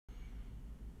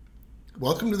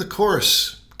Welcome to the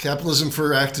course, Capitalism for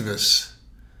Activists.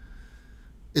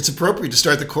 It's appropriate to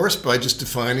start the course by just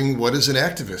defining what is an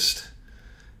activist.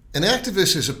 An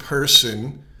activist is a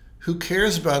person who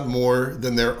cares about more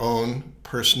than their own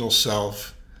personal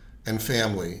self and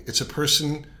family. It's a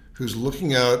person who's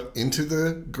looking out into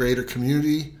the greater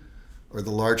community or the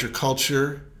larger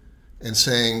culture and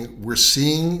saying, we're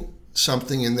seeing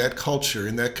something in that culture,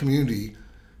 in that community,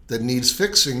 that needs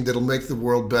fixing that'll make the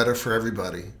world better for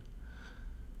everybody.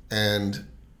 And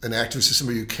an activist is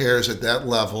somebody who cares at that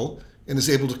level and is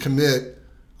able to commit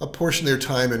a portion of their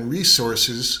time and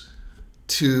resources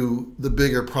to the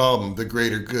bigger problem, the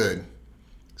greater good.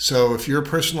 So if you're a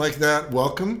person like that,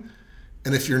 welcome.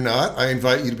 And if you're not, I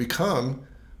invite you to become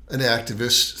an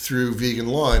activist through Vegan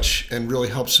Launch and really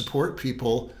help support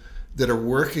people that are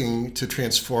working to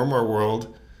transform our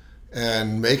world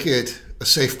and make it a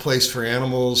safe place for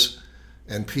animals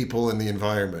and people and the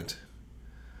environment.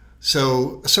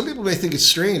 So some people may think it's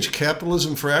strange,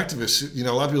 capitalism for activists.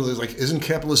 A lot of people are like, isn't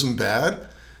capitalism bad?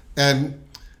 And,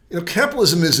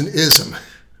 capitalism is an ism.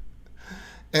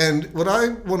 And what I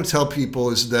want to tell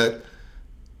people is that,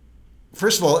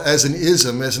 first of all, as an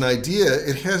ism, as an idea,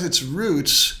 it has its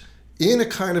roots in a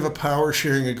kind of a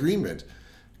power-sharing agreement.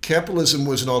 Capitalism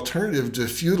was an alternative to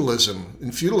feudalism.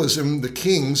 In feudalism, the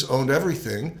kings owned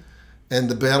everything, and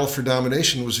the battle for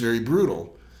domination was very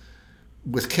brutal.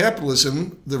 With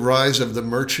capitalism, the rise of the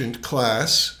merchant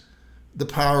class, the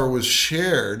power was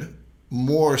shared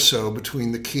more so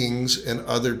between the kings and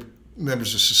other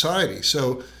members of society.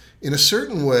 So in a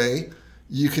certain way,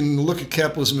 you can look at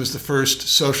capitalism as the first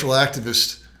social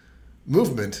activist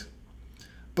movement,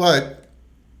 but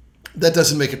that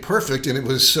doesn't make it perfect, and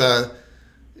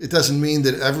it doesn't mean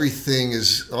that everything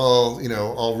is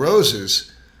all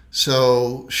roses.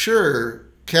 So sure,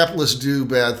 capitalists do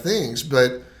bad things,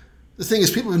 but the thing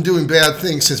is, people have been doing bad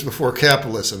things since before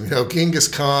capitalism. Genghis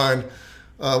Khan,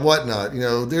 whatnot.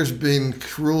 There's been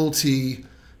cruelty,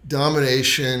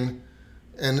 domination,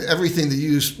 and everything that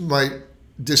you might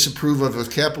disapprove of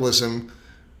with capitalism.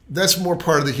 That's more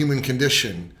part of the human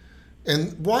condition.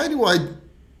 And why do I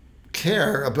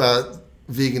care about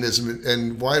veganism,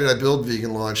 and why did I build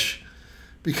Vegan Launch?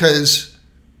 Because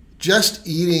just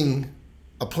eating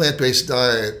a plant-based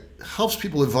diet helps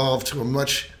people evolve to a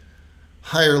much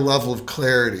higher level of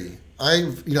clarity.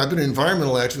 I've been an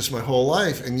environmental activist my whole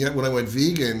life, and yet when I went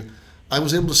vegan, I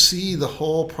was able to see the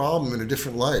whole problem in a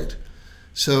different light.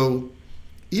 So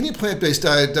eating a plant-based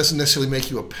diet doesn't necessarily make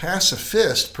you a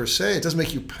pacifist per se. It doesn't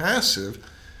make you passive.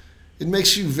 It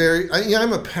makes you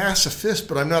I'm a pacifist,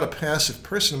 but I'm not a passive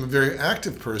person. I'm a very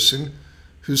active person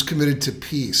who's committed to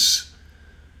peace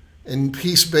and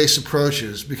peace-based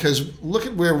approaches, because look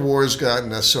at where war's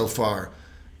gotten us so far.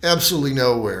 Absolutely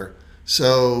nowhere.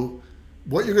 So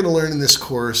what you're going to learn in this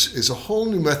course is a whole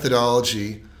new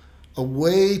methodology, a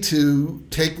way to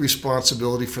take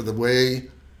responsibility for the way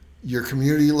your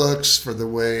community looks, for the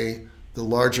way the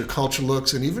larger culture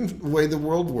looks, and even the way the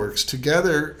world works.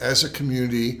 Together as a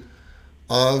community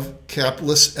of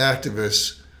capitalist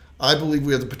activists, I believe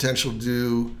we have the potential to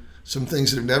do some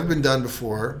things that have never been done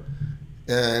before.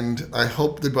 And I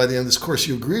hope that by the end of this course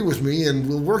you agree with me and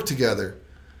we'll work together.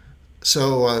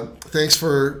 So thanks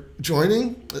for joining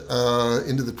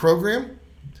into the program,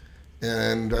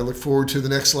 and I look forward to the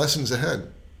next lessons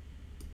ahead.